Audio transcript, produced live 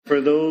for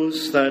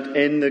those that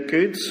in the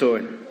good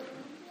soil.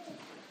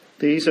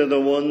 These are the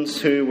ones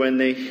who, when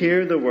they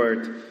hear the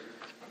word,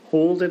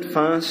 hold it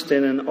fast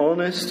in an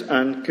honest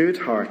and good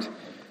heart,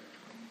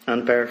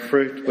 and bear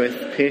fruit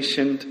with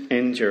patient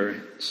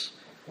endurance.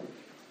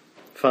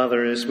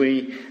 Father, as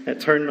we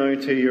turn now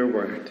to your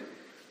word,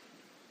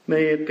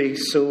 may it be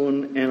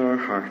sown in our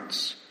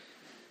hearts.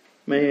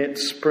 May it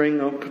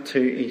spring up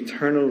to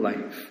eternal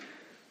life,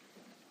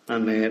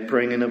 and may it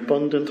bring an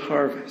abundant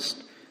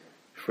harvest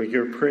for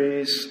your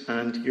praise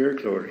and your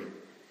glory.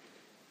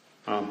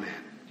 Amen.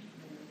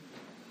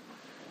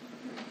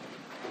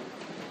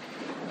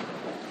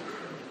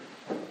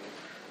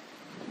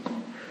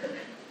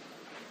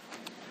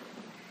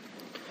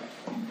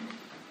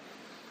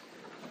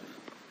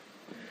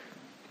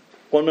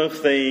 One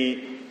of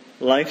the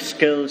life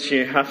skills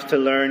you have to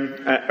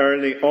learn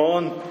early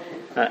on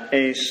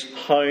is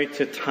how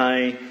to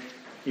tie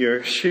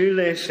your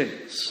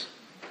shoelaces.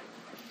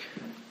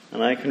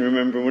 And I can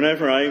remember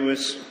whenever I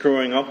was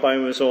growing up, I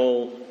was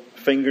all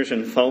fingers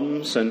and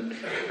thumbs and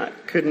I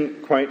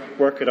couldn't quite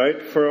work it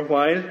out for a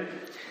while.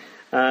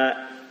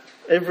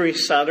 Every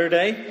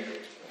Saturday,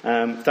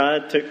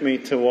 Dad took me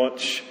to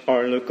watch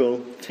our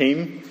local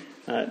team,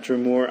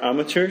 Drumore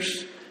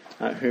Amateurs,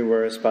 who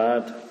were as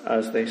bad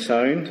as they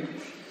sound.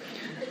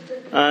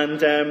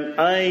 And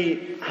I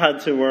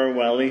had to wear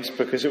wellies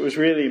because it was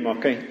really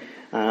mucky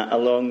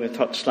along the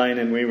touchline,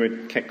 and we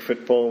would kick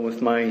football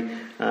with my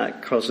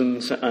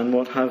cousins and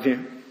what have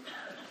you.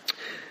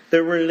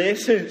 There were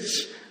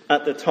laces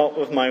at the top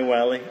of my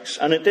wellies,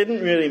 and it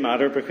didn't really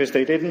matter because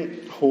they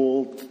didn't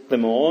hold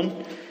them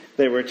on.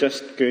 They were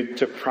just good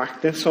to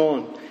practice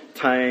on,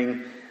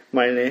 tying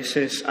my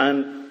laces,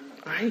 and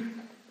I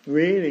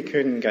really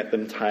couldn't get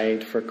them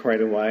tied for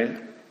quite a while.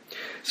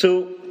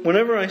 So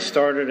whenever I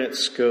started at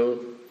school,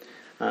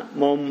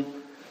 Mum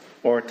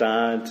or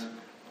Dad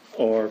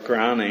or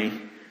Granny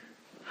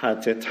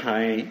had to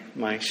tie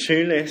my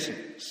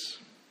shoelaces.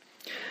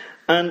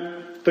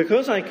 And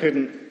because I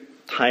couldn't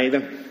tie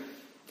them,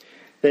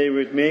 they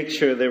would make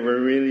sure they were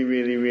really,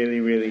 really, really,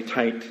 really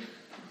tight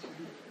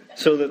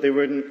so that they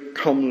wouldn't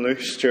come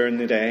loose during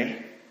the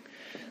day.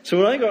 So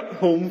when I got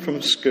home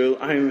from school,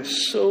 I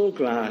was so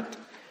glad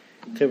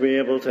to be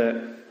able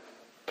to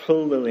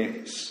pull the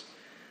lace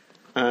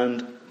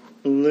and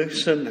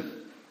loosen them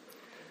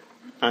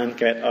and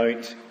get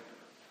out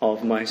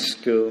of my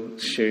school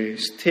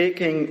shoes.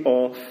 Taking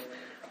off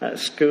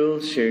school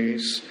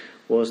shoes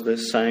was the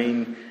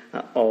sign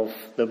of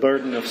the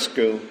burden of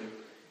school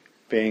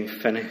being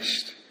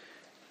finished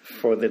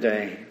for the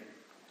day.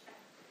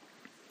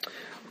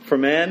 For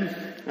men,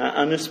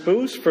 and I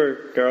suppose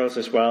for girls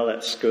as well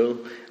at school,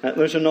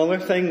 there's another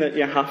thing that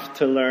you have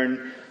to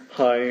learn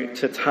how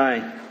to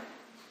tie,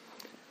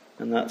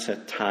 and that's a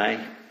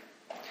tie.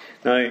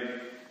 Now,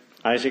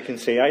 as you can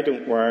see, I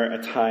don't wear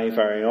a tie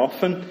very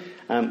often,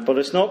 but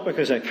it's not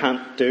because I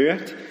can't do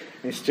it.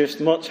 It's just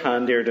much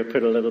handier to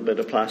put a little bit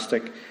of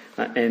plastic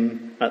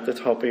in at the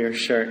top of your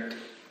shirt.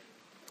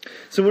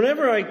 So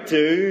whenever I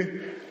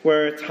do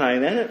wear a tie,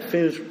 then it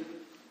feels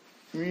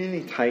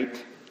really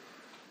tight,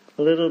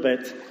 a little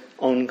bit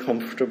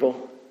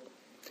uncomfortable.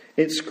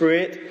 It's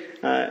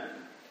great to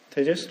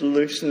just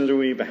loosen it a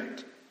wee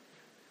bit,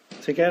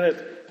 to get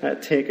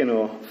it taken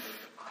off.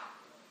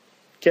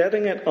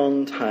 Getting it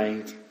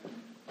untied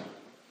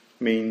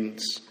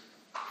means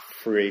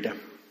freedom.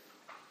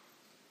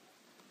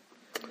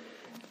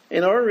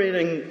 In our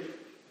reading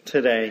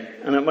today,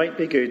 and it might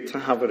be good to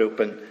have it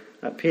open,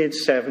 at page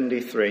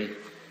 73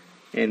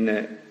 in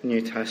the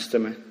New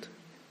Testament.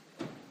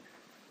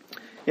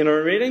 In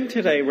our reading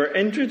today, we're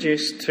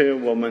introduced to a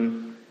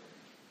woman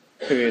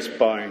who is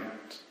bound.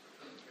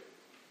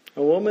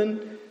 A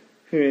woman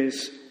who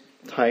is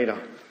tied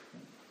up.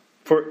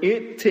 For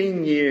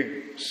 18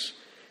 years,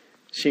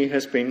 she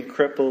has been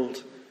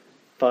crippled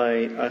by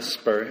a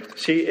spirit.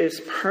 She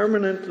is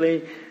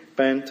permanently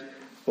bent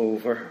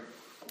over.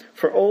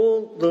 For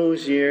all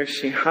those years,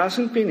 she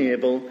hasn't been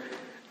able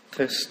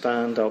to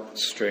stand up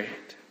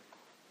straight.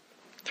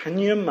 Can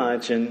you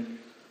imagine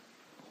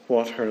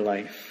what her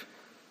life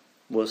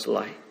was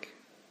like?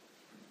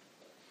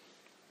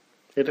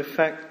 It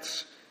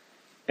affects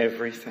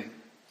everything.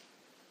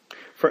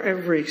 For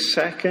every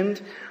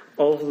second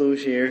of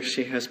those years,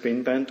 she has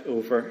been bent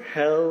over,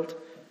 held,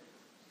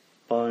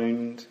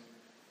 bound,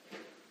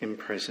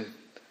 imprisoned.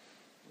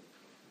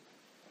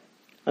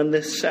 And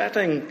the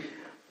setting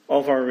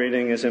of our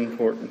reading is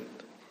important.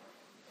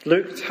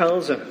 Luke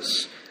tells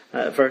us,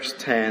 verse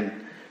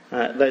 10,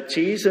 that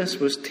Jesus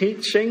was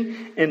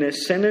teaching in a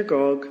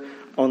synagogue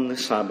on the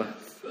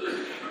Sabbath.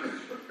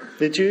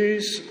 The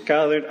Jews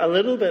gathered a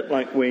little bit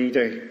like we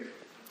do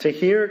to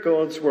hear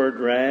God's word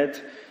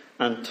read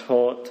and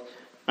taught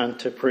and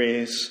to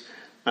praise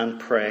and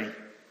pray.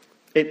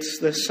 It's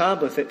the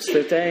Sabbath, it's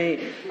the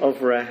day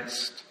of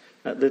rest,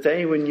 the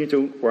day when you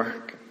don't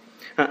work.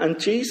 And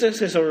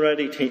Jesus is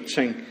already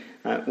teaching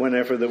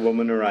whenever the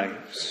woman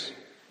arrives.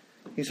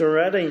 He's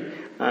already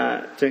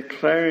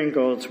declaring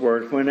God's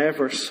word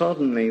whenever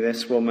suddenly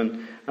this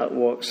woman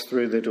walks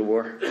through the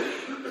door.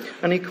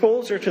 And he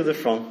calls her to the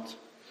front.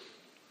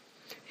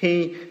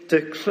 He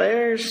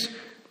declares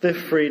the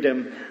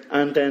freedom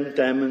and then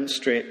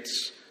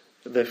demonstrates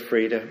the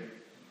freedom.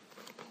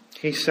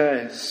 He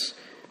says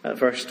at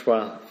verse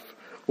 12,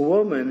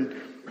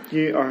 "Woman,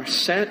 you are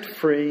set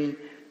free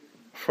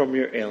from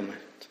your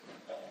ailment."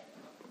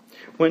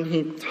 When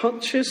he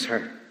touches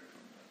her,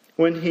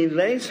 when he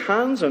lays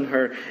hands on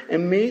her,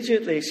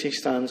 immediately she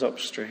stands up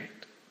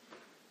straight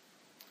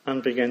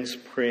and begins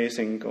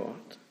praising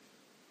God.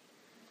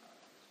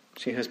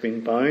 She has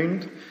been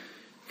bound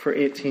for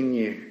 18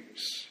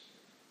 years.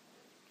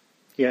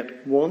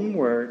 Yet one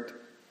word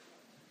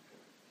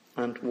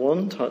and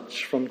one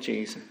touch from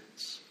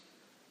Jesus,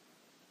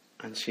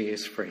 and she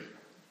is free.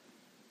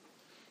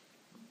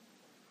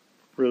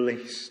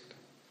 Released.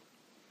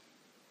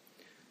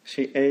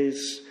 She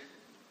is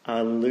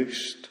a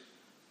loosed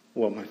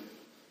woman.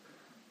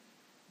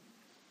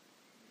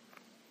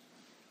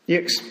 You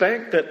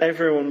expect that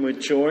everyone would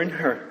join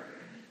her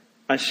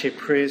as she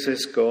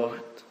praises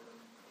God.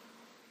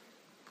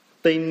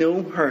 They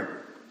know her.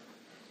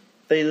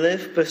 They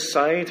live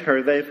beside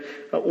her. They've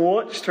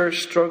watched her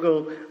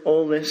struggle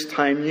all this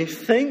time. You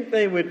think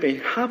they would be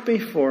happy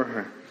for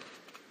her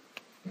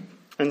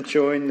and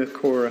join the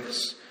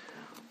chorus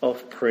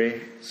of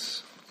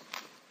praise.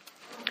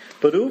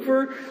 But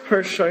over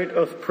her shout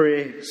of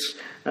praise,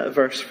 at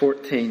verse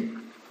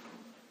 14,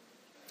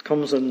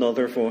 comes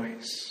another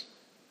voice.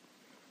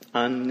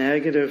 A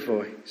negative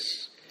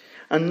voice.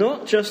 And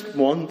not just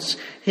once,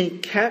 he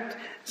kept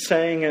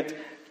saying it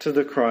to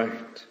the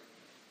crowd.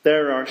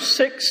 There are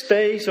 6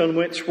 days on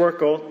which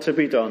work ought to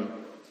be done.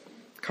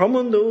 Come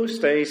on those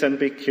days and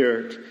be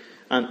cured,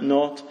 and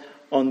not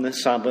on the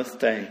Sabbath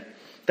day.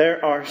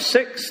 There are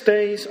 6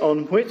 days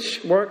on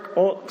which work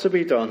ought to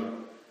be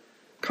done.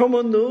 Come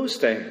on those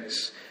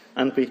days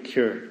and be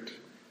cured,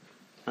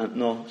 and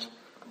not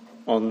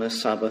on the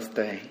Sabbath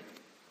day.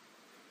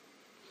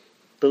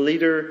 The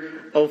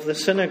leader of the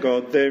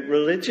synagogue, the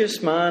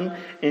religious man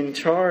in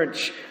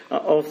charge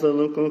of the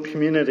local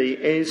community,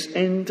 is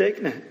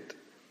indignant.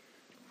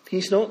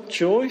 He's not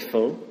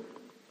joyful.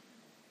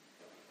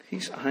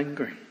 He's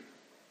angry.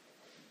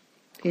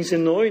 He's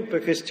annoyed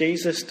because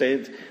Jesus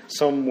did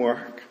some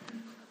work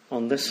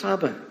on the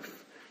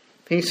Sabbath.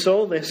 He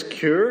saw this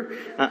cure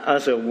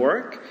as a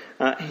work,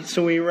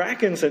 so he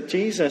reckons that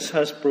Jesus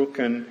has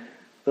broken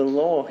the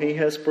law. He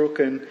has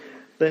broken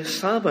the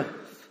Sabbath.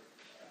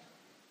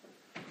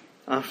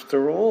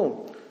 After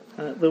all,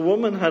 the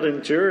woman had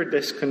endured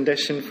this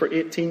condition for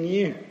 18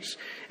 years.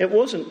 It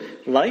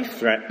wasn't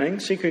life-threatening.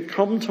 She could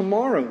come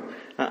tomorrow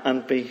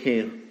and be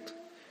healed.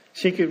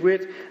 She could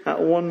wait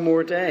one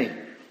more day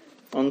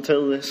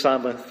until the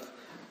Sabbath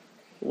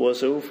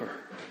was over.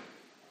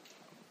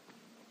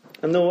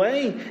 And the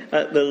way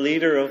the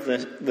leader of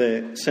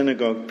the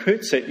synagogue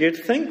puts it,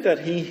 you'd think that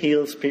he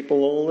heals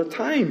people all the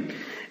time.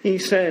 He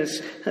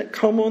says,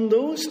 come on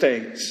those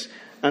days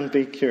and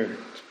be cured,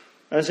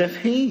 as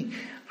if he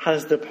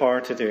has the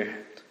power to do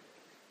it.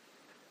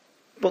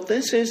 But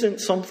this isn't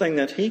something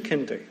that he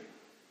can do.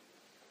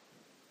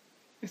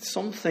 It's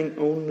something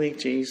only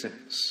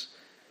Jesus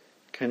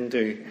can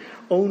do.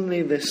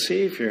 Only the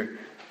Saviour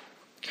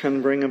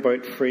can bring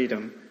about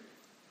freedom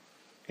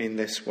in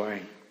this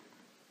way.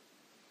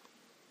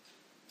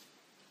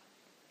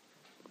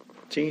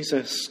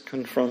 Jesus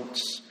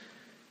confronts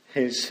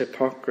his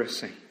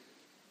hypocrisy.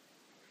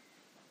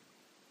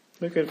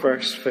 Look at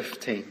verse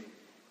 15.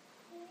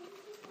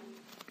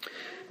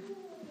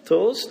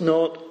 Does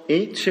not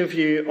each of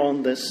you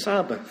on the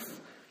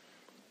Sabbath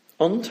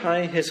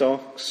untie his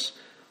ox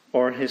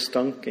or his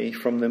donkey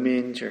from the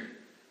manger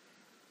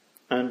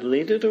and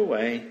lead it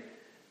away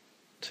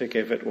to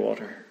give it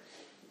water?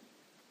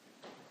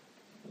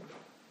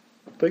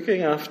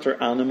 Looking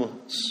after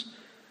animals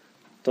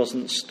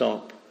doesn't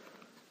stop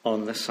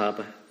on the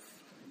Sabbath.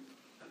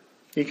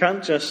 You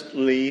can't just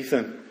leave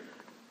them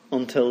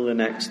until the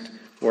next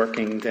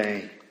working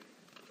day.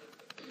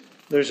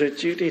 There's a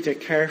duty to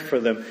care for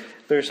them.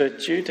 There's a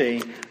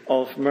duty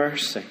of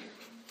mercy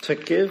to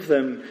give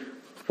them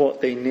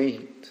what they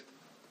need.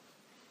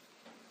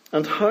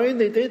 And how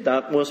they did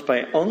that was by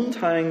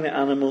untying the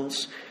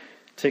animals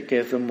to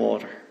give them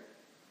water.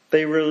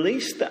 They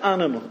released the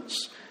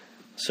animals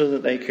so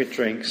that they could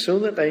drink, so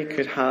that they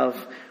could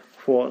have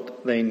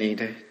what they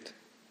needed.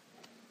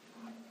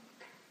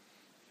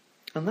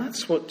 And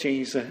that's what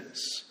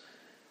Jesus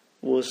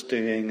was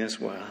doing as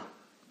well.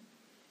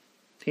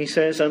 He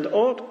says, and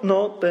ought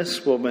not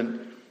this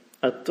woman,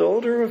 a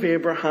daughter of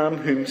Abraham,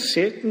 whom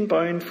Satan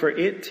bound for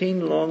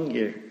 18 long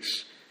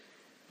years,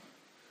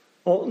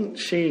 oughtn't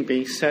she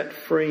be set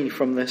free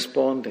from this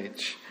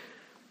bondage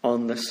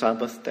on the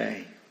Sabbath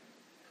day?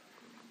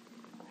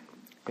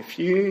 If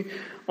you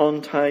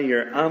untie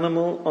your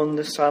animal on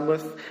the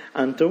Sabbath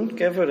and don't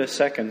give it a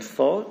second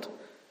thought,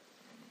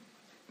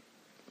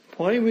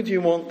 why would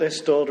you want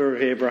this daughter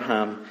of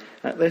Abraham,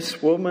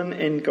 this woman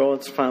in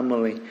God's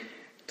family,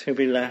 to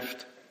be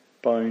left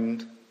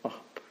bound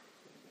up?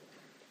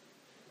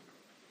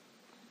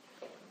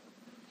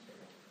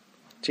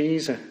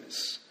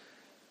 Jesus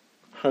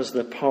has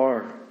the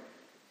power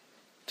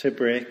to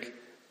break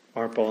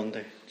our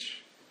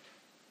bondage.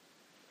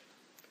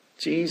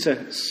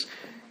 Jesus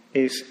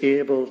is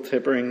able to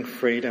bring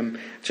freedom.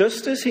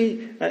 Just as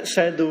he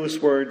said those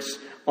words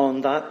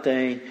on that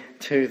day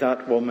to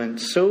that woman,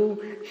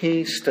 so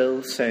he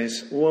still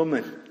says,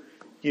 "Woman,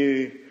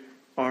 you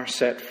are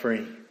set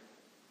free.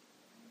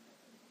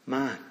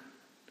 Man,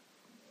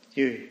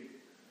 you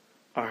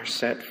are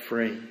set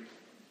free."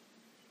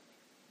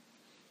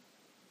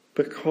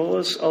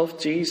 Because of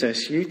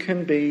Jesus, you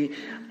can be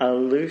a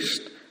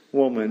loosed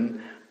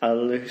woman, a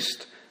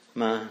loosed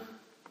man.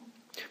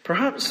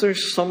 Perhaps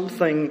there's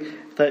something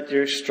that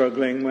you're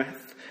struggling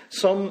with,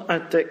 some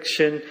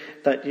addiction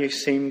that you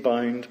seem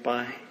bound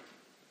by.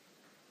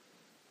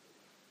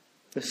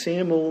 The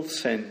same old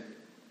sin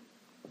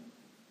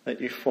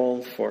that you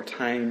fall for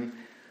time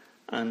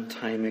and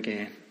time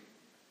again.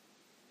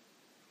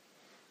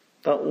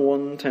 That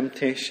one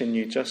temptation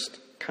you just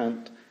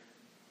can't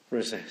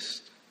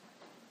resist.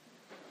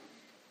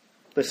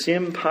 The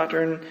same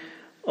pattern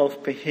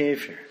of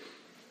behaviour,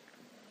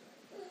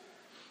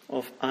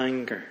 of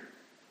anger,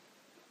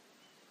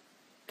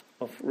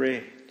 of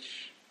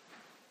rage.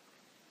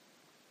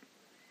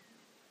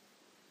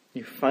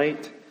 You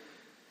fight,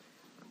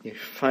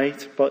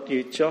 but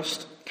you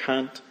just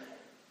can't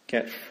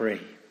get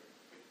free.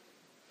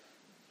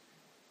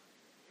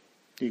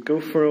 You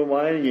go for a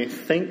while, you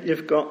think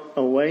you've got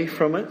away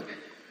from it,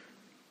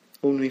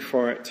 only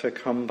for it to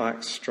come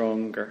back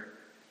stronger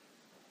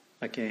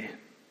again.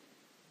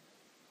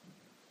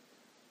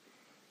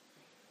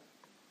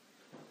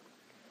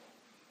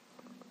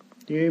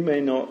 You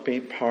may not be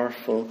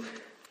powerful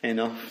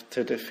enough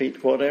to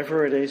defeat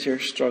whatever it is you're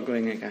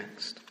struggling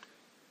against.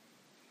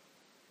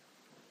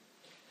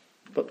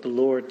 But the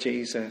Lord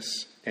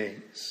Jesus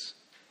is.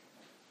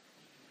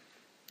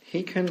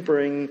 He can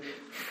bring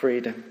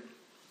freedom.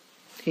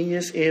 He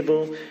is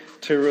able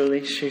to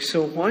release you.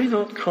 So why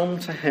not come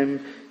to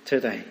him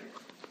today?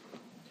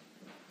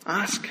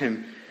 Ask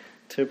him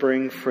to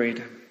bring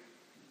freedom.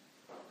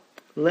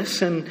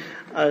 Listen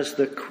as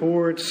the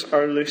cords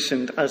are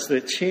loosened, as the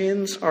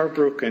chains are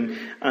broken,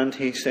 and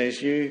he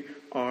says, "You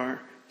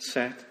are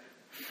set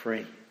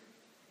free."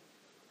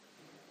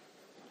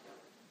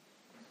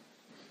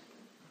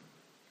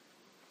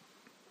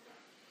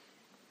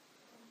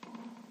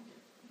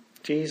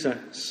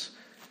 Jesus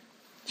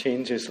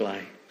changes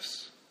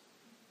lives.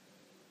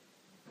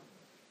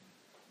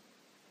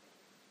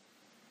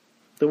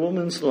 The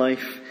woman's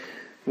life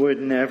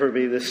would never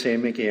be the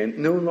same again.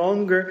 No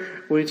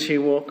longer would she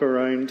walk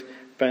around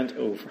bent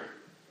over.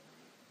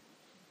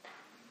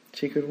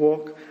 She could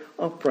walk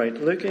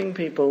upright, looking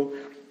people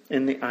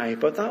in the eye.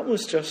 But that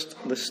was just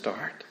the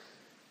start.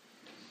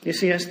 You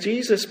see, as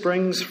Jesus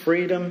brings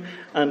freedom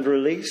and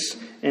release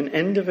in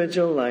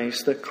individual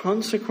lives, the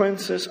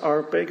consequences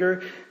are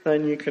bigger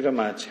than you could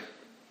imagine.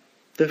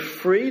 The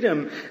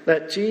freedom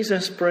that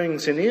Jesus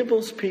brings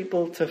enables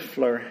people to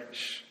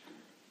flourish,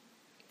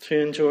 to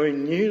enjoy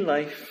new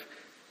life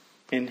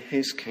in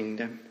his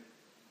kingdom.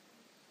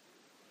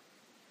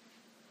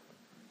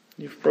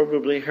 You've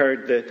probably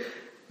heard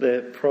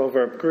the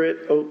proverb, "Great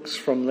oaks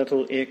from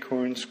little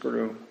acorns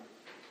grow."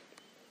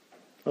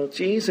 Well,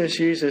 Jesus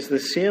uses the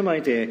same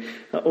idea,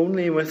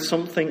 only with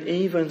something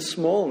even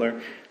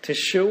smaller, to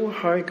show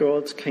how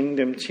God's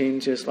kingdom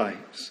changes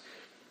lives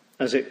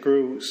as it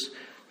grows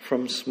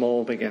from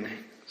small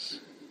beginnings.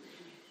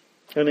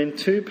 And in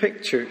two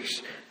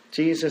pictures,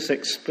 Jesus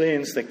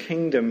explains the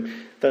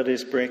kingdom that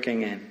is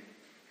breaking in.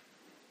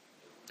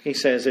 He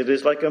says, "It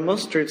is like a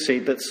mustard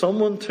seed that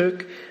someone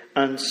took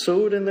and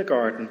sowed in the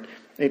garden.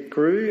 It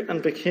grew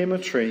and became a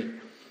tree,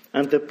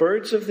 and the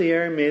birds of the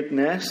air made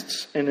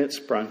nests in its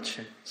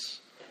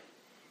branches."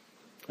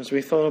 As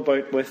we thought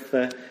about with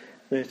the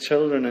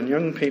children and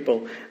young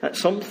people, at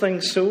something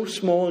so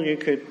small you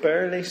could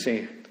barely see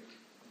it,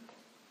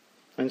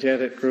 and yet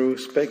it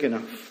grows big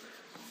enough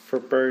for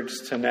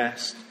birds to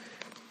nest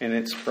in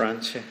its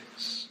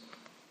branches.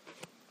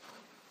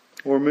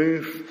 Or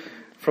move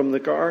from the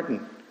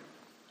garden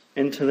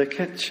into the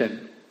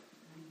kitchen.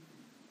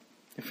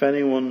 If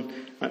anyone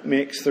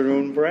makes their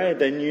own bread,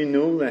 then you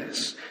know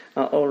this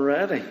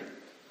already.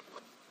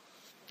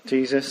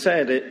 Jesus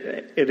said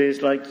it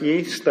is like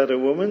yeast that a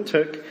woman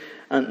took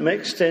and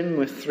mixed in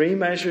with 3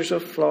 measures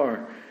of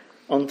flour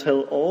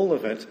until all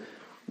of it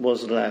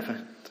was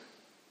leavened.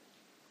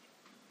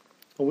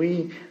 A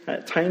wee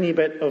tiny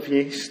bit of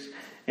yeast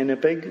in a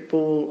big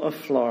bowl of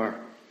flour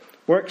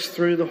works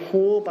through the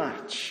whole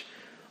batch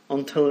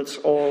until it's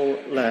all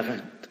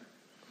leavened.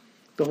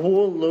 The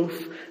whole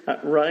loaf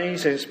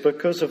rises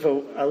because of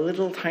a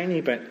little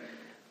tiny bit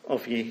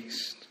of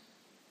yeast.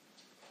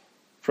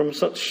 From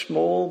such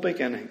small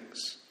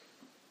beginnings,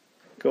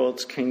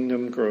 God's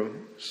kingdom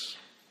grows.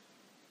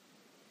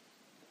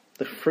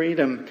 The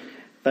freedom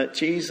that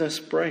Jesus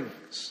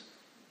brings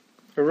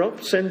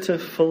erupts into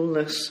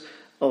fullness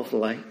of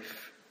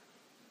life.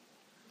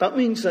 That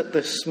means that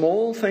the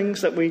small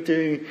things that we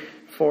do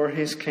for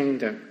his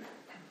kingdom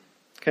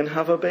can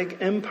have a big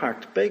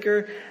impact,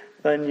 bigger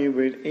than you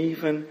would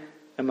even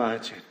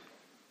imagine.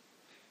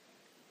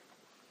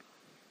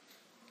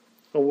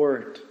 a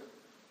word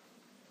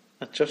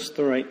at just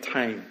the right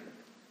time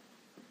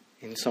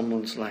in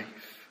someone's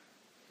life.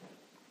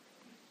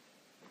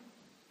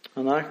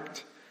 An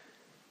act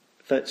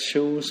that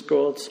shows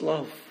God's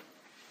love.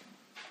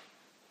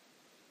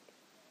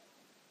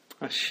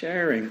 A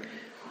sharing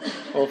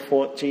of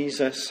what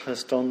Jesus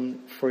has done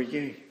for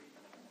you.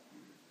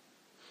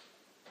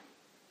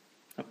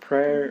 A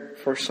prayer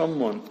for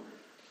someone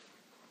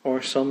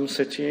or some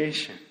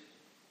situation.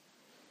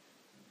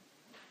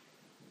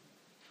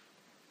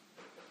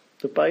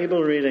 The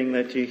Bible reading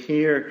that you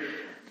hear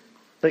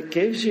that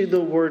gives you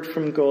the word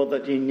from God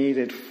that you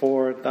needed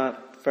for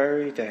that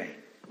very day.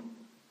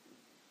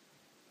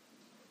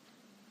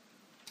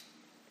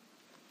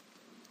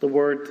 The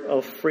word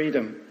of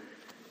freedom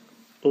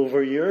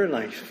over your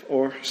life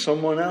or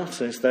someone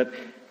else's that,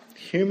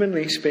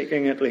 humanly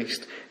speaking at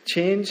least,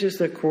 changes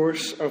the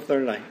course of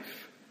their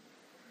life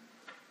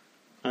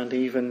and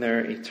even their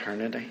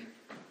eternity.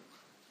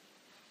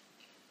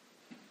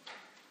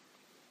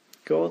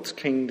 God's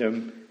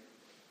kingdom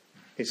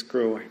is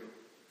growing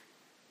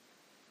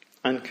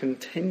and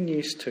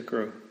continues to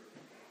grow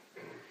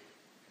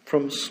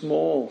from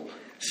small,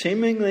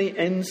 seemingly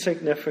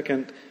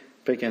insignificant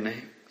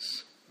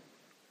beginnings.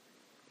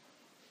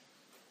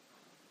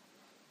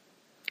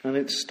 And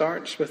it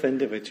starts with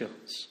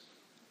individuals.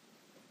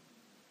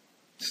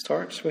 It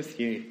starts with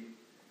you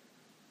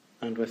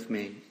and with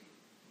me.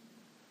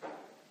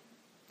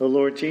 The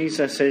Lord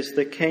Jesus is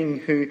the King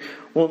who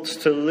wants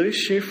to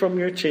loose you from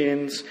your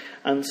chains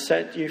and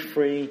set you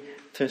free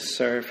to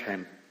serve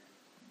him.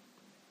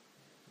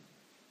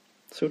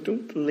 So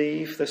don't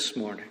leave this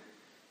morning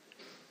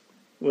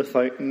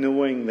without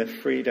knowing the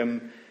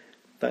freedom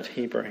that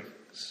he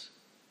brings.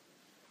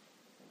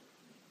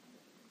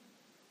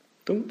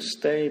 Don't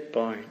stay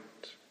bound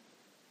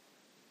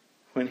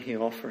when he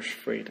offers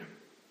freedom.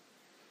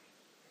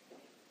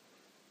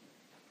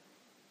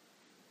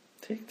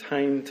 Take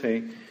time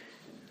to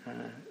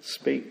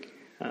speak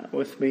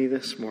with me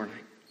this morning.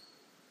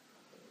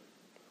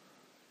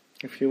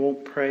 If you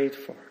want prayed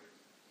for,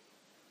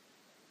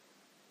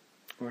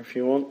 or if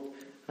you want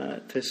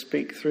to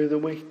speak through the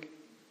week,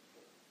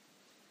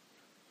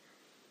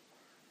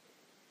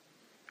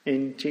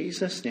 in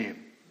Jesus' name,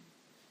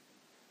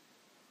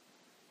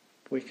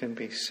 we can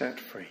be set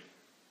free.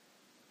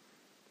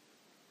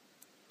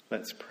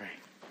 Let's pray.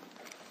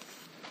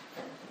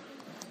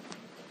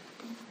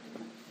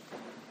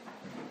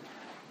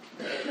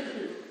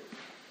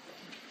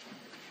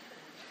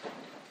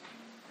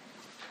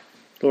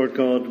 Lord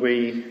God,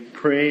 we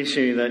praise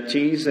you that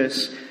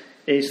Jesus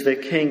is the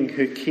King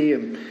who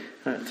came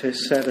to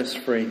set us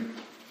free.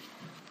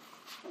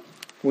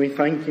 We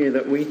thank you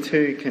that we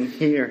too can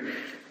hear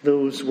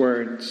those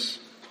words.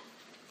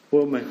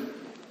 Woman,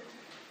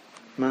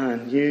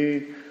 man,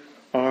 you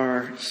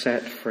are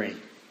set free.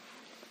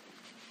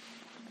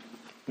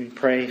 We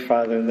pray,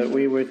 Father, that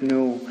we would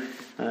know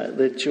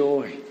the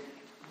joy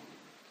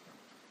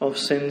of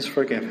sins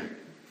forgiven,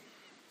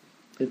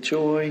 the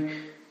joy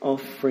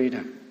of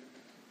freedom.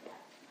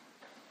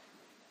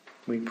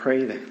 We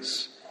pray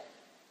this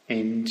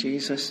in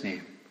Jesus'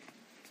 name.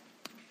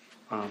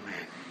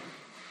 Amen.